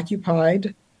Roman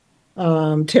occupied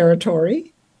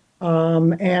territory.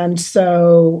 And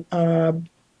so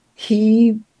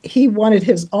he wanted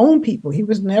his own people. He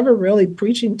was never really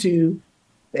preaching to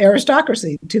the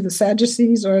aristocracy, to the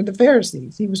Sadducees or the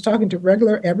Pharisees. He was talking to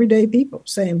regular, everyday people,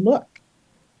 saying, look,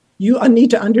 you need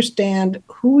to understand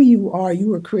who you are. You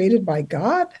were created by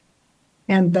God,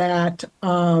 and that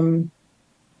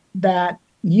that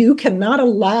you cannot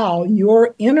allow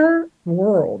your inner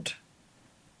world,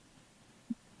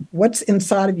 what's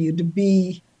inside of you, to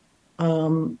be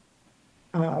to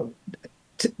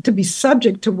be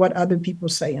subject to what other people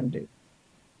say and do.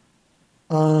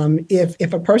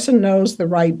 If a person knows the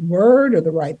right word or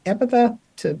the right epithet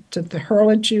to hurl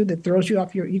at you that throws you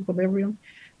off your equilibrium,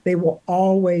 they will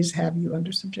always have you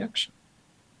under subjection.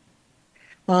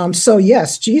 So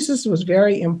yes, Jesus was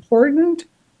very important.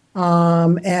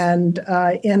 And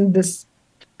in this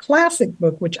classic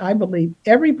book, which I believe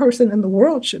every person in the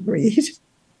world should read,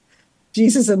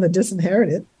 Jesus and the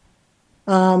Disinherited,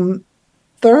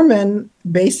 Thurman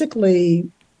basically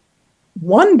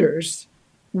wonders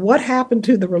what happened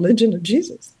to the religion of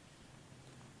Jesus.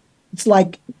 It's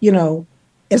like,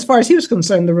 as far as he was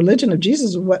concerned, the religion of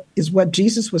Jesus is what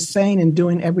Jesus was saying and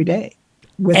doing every day.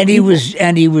 And he was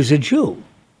a Jew.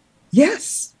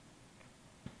 Yes.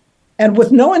 And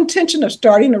with no intention of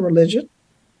starting a religion.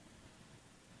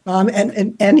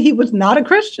 And he was not a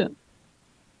Christian,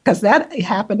 because that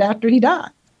happened after he died.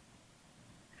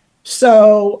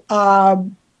 So,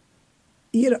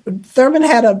 Thurman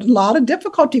had a lot of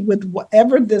difficulty with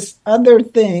whatever this other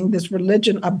thing, this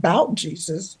religion about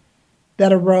Jesus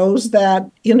that arose that,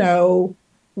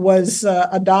 was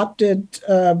adopted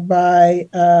by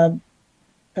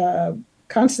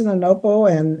Constantinople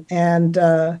and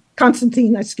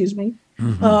Constantine, excuse me,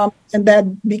 and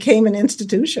that became an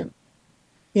institution,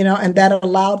 and that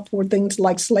allowed for things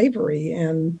like slavery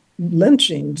and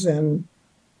lynchings and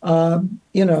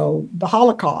the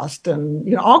Holocaust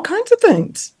and, all kinds of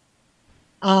things.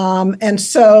 And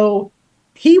so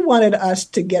he wanted us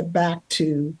to get back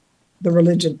to the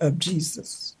religion of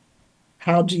Jesus,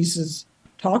 how Jesus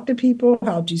talked to people,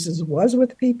 how Jesus was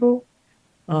with people,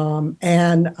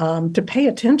 and to pay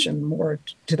attention more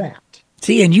to that.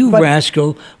 See, and you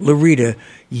Leata,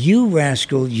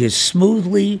 you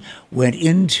smoothly went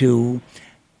into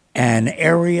an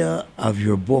area of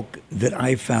your book that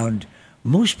I found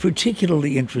most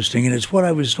particularly interesting, and it's what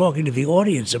I was talking to the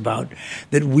audience about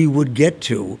that we would get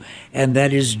to, and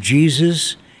that is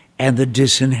Jesus and the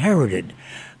disinherited.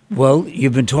 Well,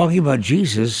 you've been talking about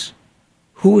Jesus.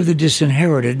 Who were the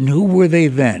disinherited, and who were they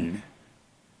then?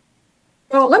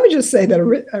 Well, let me just say that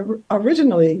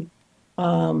originally,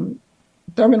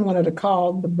 Thurman wanted to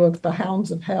call the book The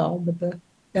Hounds of Hell, but the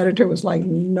editor was like,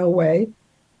 no way.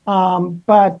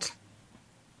 But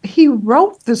he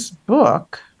wrote this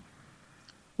book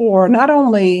for not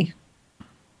only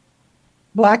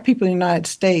Black people in the United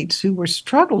States who were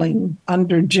struggling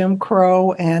under Jim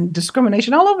Crow and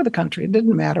discrimination all over the country. It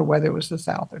didn't matter whether it was the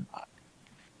South or not.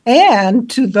 And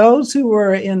to those who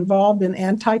were involved in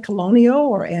anti-colonial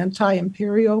or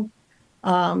anti-imperial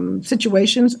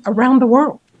situations around the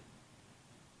world,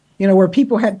 where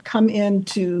people had come in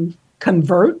to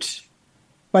convert,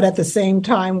 but at the same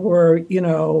time were,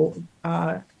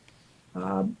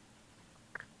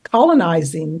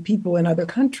 colonizing people in other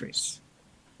countries.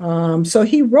 So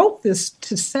he wrote this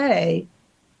to say,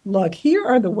 look, here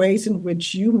are the ways in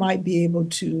which you might be able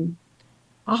to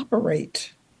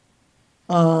operate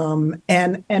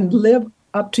and live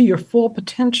up to your full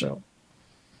potential,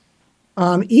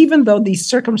 even though these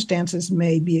circumstances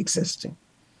may be existing.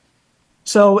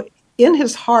 So in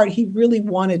his heart, he really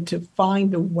wanted to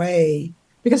find a way,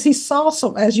 because he saw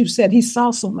as you said, he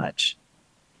saw so much.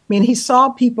 I mean, he saw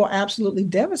people absolutely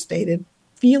devastated,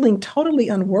 feeling totally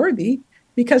unworthy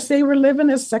because they were living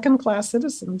as second-class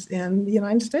citizens in the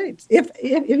United States, if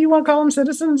you want to call them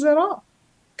citizens at all.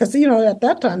 Because, at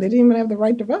that time, they didn't even have the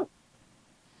right to vote.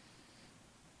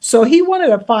 So he wanted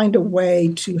to find a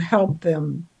way to help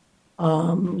them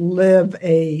live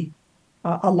a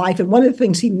life. And one of the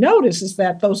things he noticed is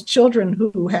that those children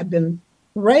who had been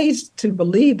raised to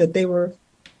believe that they were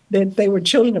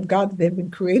children of God, that they had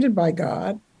been created by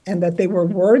God, and that they were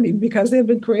worthy because they had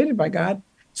been created by God,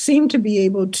 seemed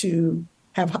to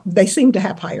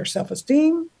have higher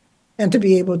self-esteem and to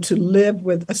be able to live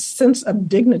with a sense of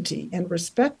dignity and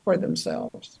respect for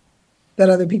themselves that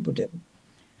other people didn't.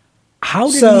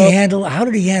 How did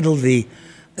he handle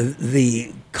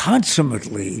the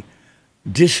consummately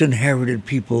disinherited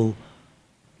people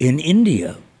in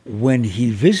India when he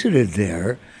visited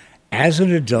there as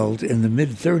an adult in the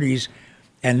mid-30s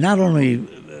And not only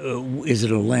is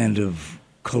it a land of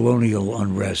colonial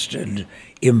unrest and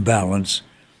imbalance,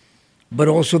 but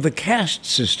also the caste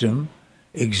system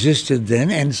existed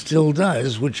then and still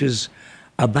does, which is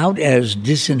about as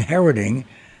disinheriting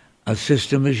a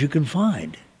system as you can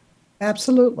find.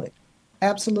 Absolutely.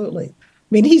 Absolutely. I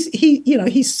mean,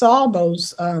 he saw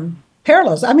those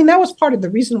parallels. I mean, that was part of the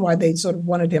reason why they sort of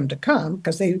wanted him to come,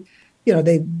 because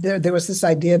there was this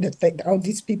idea that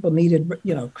these people needed,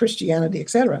 Christianity, et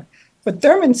cetera. But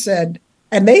Thurman said,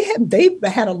 and they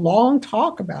had a long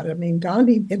talk about it. I mean,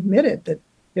 Gandhi admitted that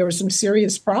there were some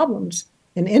serious problems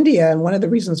in India, and one of the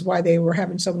reasons why they were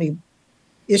having so many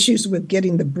issues with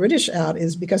getting the British out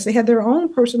is because they had their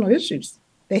own personal issues.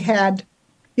 They had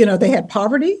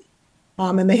poverty,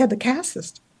 and they had the caste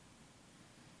system,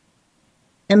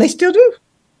 and they still do.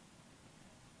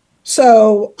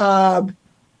 So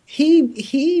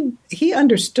he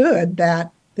understood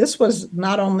that this was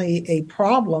not only a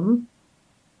problem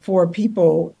for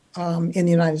people in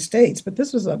the United States, but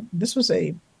this was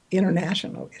a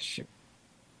international issue.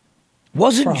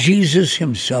 Wasn't Jesus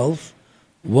himself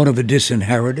one of the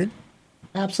disinherited?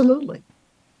 Absolutely.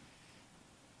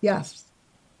 Yes.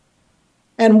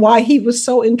 And why he was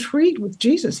so intrigued with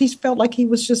Jesus, he felt like he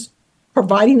was just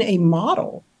providing a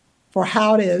model for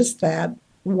how it is that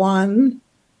one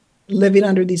living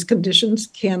under these conditions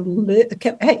can live.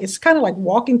 Hey, it's kind of like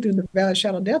walking through the valley of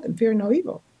shadow of death and fearing no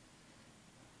evil.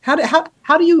 How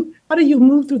do you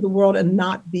move through the world and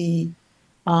not be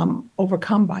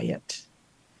overcome by it?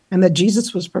 And that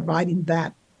Jesus was providing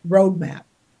that roadmap,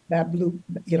 that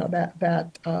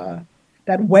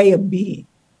that way of being.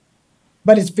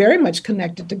 But it's very much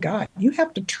connected to God. You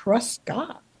have to trust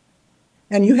God,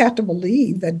 and you have to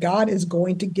believe that God is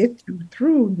going to get you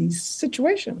through these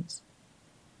situations,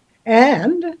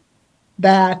 and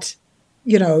that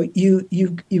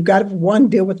you've got to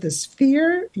deal with this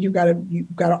fear. You've got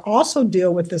to also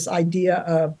deal with this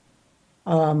idea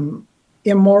of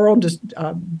immoral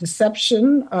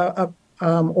deception or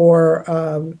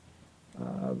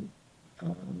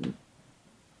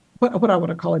what I want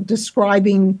to call it,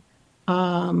 describing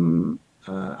or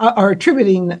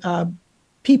attributing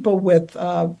people with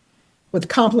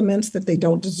compliments that they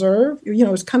don't deserve.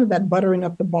 It's kind of that buttering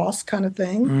up the boss kind of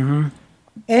thing. Mm-hmm.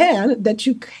 And that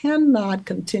you cannot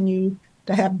continue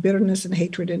to have bitterness and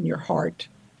hatred in your heart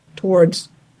towards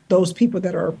those people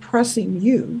that are oppressing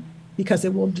you, because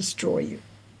it will destroy you.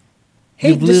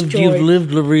 You've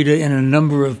lived, Leata, in a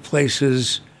number of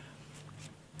places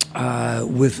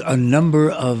with a number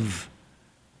of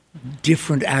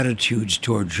different attitudes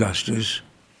toward justice.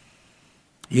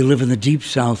 You live in the Deep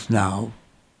South now,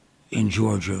 in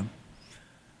Georgia.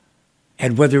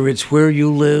 And whether it's where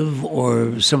you live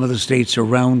or some of the states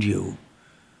around you,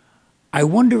 I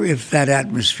wonder if that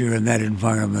atmosphere and that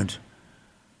environment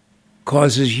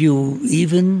causes you,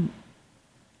 even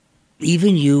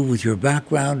you with your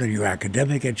background and your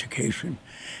academic education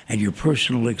and your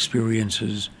personal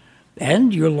experiences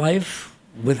and your life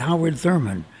with Howard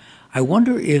Thurman, I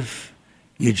wonder if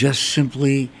you just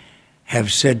simply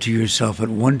have said to yourself at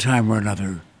one time or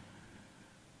another,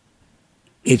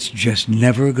 it's just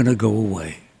never going to go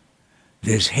away.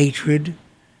 This hatred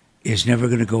is never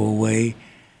going to go away.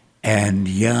 And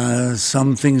yeah,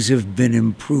 some things have been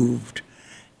improved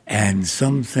and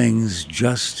some things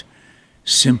just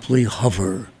simply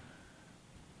hover.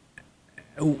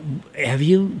 Have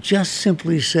you just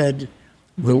simply said,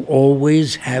 we'll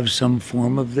always have some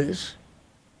form of this?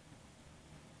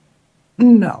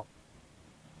 No.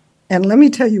 And let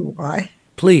me tell you why.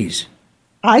 Please.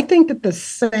 I think that the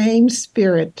same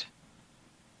spirit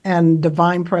and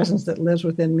divine presence that lives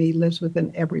within me lives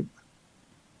within everyone.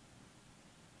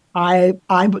 I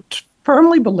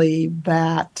firmly believe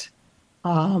that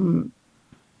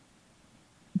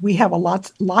we have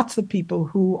lots of people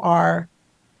who are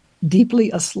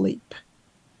deeply asleep,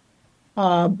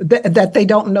 that they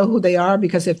don't know who they are,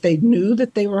 because if they knew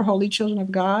that they were holy children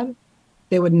of God,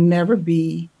 they would never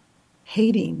be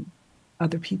hating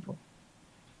other people.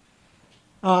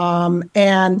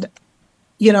 And,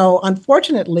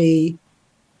 unfortunately,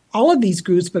 all of these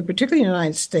groups, but particularly in the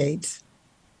United States,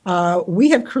 we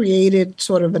have created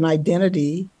sort of an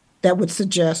identity that would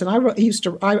suggest, and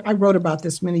I wrote about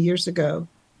this many years ago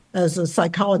as a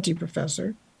psychology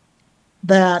professor,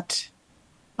 that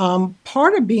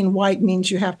part of being white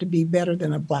means you have to be better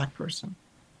than a Black person.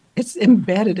 It's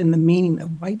embedded in the meaning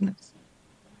of whiteness.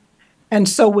 And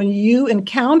so when you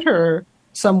encounter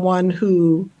someone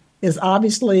who is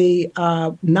obviously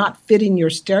not fitting your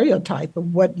stereotype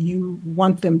of what you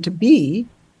want them to be,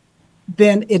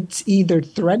 then it's either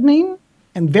threatening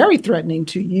and very threatening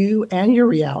to you and your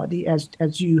reality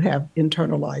as you have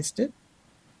internalized it.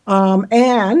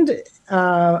 And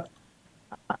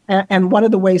one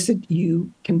of the ways that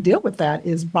you can deal with that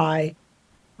is by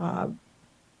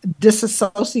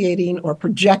disassociating or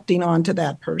projecting onto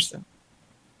that person.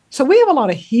 So we have a lot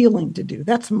of healing to do.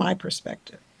 That's my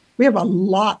perspective. We have a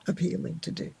lot of healing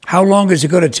to do. How long is it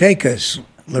going to take us,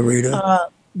 Leata?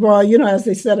 Well, as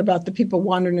they said about the people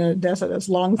wandering in the desert, as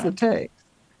long as it takes.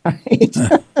 Right?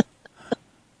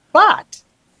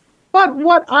 But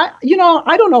what I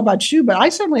don't know about you, but I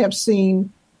certainly have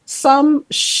seen some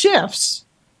shifts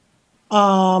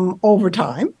over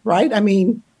time, right? I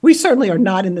mean, we certainly are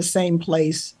not in the same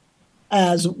place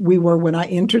as we were when I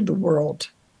entered the world,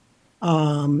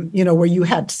 where you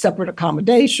had separate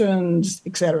accommodations,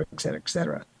 et cetera, et cetera, et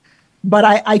cetera. But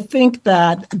I think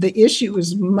that the issue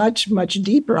is much, much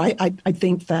deeper. I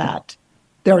think that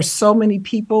there are so many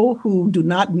people who do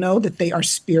not know that they are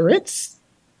spirits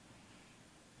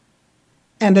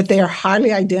and that they are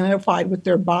highly identified with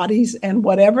their bodies and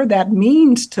whatever that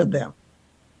means to them.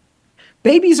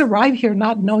 Babies arrive here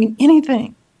not knowing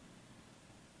anything,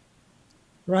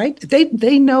 right?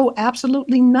 They know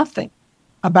absolutely nothing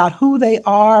about who they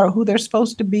are or who they're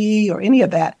supposed to be or any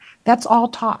of that. That's all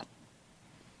taught.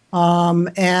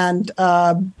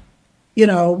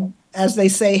 As they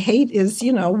say, hate is,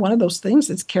 one of those things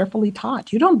that's carefully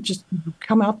taught. You don't just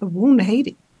come out the womb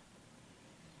hating.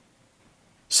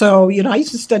 So, I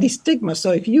used to study stigma.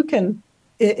 So if you can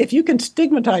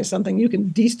stigmatize something, you can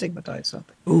destigmatize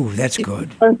something. Ooh, that's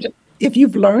good. If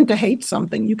you've learned to hate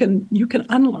something, you can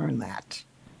unlearn that.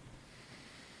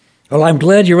 Well, I'm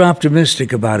glad you're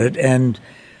optimistic about it. And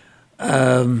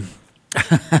but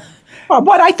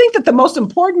I think that the most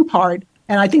important part,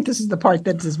 and I think this is the part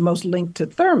that is most linked to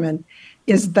Thurman,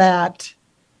 is that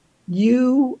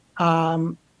you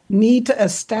need to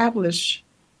establish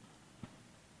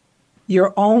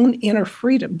your own inner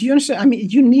freedom. Do you understand? I mean,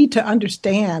 you need to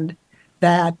understand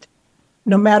that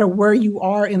no matter where you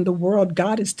are in the world,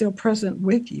 God is still present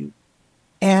with you.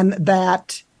 And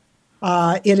that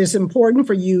it is important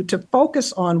for you to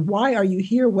focus on why are you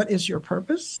here? What is your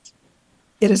purpose?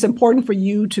 It is important for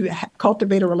you to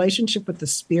cultivate a relationship with the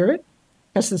Spirit,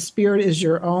 because the Spirit is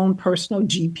your own personal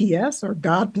GPS or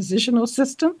God positional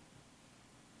system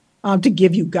to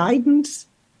give you guidance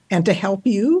and to help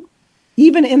you,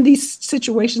 even in these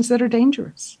situations that are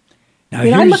dangerous. Now,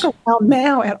 I look around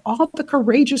now at all the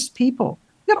courageous people.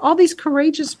 You got all these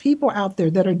courageous people out there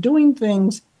that are doing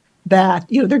things that,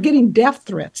 they're getting death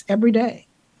threats every day,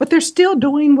 but they're still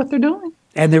doing what they're doing.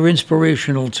 And they're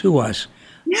inspirational to us.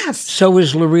 Yes. So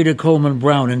is Leata Coleman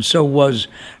Brown, and so was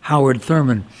Howard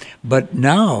Thurman. But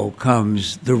now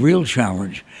comes the real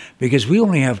challenge, because we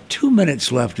only have 2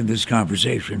 minutes left in this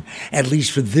conversation, at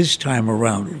least for this time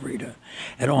around, Leata.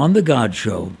 And on The God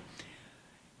Show,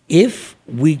 if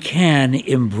we can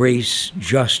embrace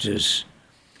justice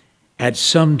at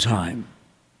some time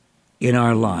in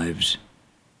our lives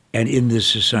and in this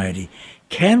society,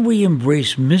 can we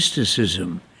embrace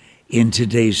mysticism in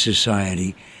today's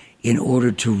society in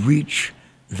order to reach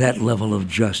that level of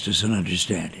justice and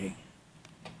understanding?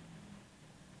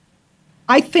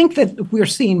 I think that we're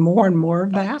seeing more and more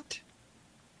of that.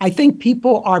 I think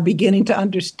people are beginning to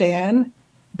understand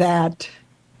that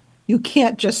you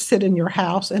can't just sit in your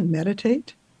house and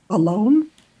meditate alone.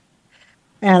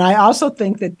 And I also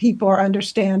think that people are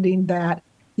understanding that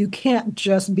you can't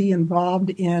just be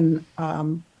involved in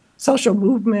social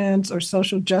movements or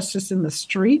social justice in the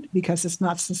street, because it's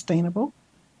not sustainable.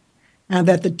 And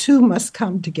that the two must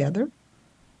come together,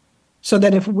 so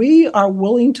that if we are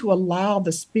willing to allow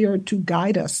the Spirit to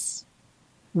guide us,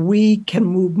 we can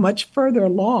move much further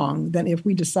along than if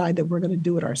we decide that we're going to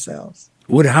do it ourselves.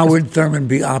 Would Howard Thurman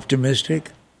be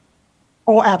optimistic?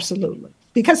 Oh, absolutely.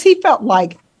 Because he felt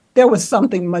like there was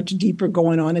something much deeper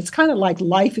going on. It's kind of like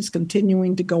life is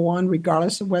continuing to go on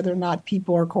regardless of whether or not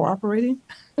people are cooperating.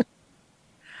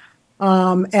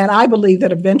 And I believe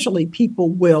that eventually people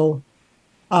will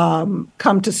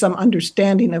come to some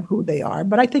understanding of who they are.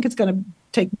 But I think it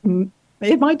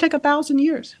might take 1,000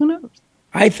 years. Who knows?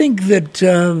 I think that,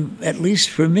 at least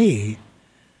for me,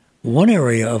 one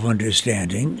area of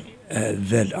understanding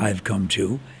that I've come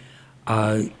to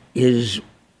is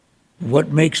what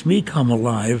makes me come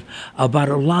alive about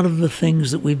a lot of the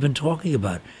things that we've been talking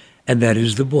about. And that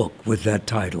is the book with that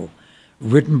title,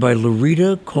 written by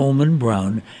Leata Coleman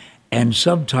Brown and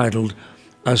subtitled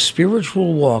A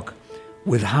Spiritual Walk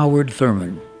with Howard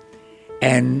Thurman.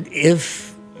 And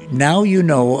if now you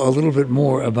know a little bit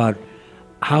more about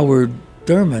Howard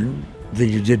Thurman than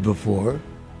you did before,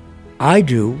 I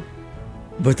do,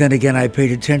 but then again I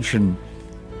paid attention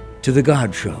to The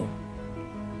God Show.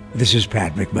 This is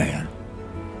Pat McMahon.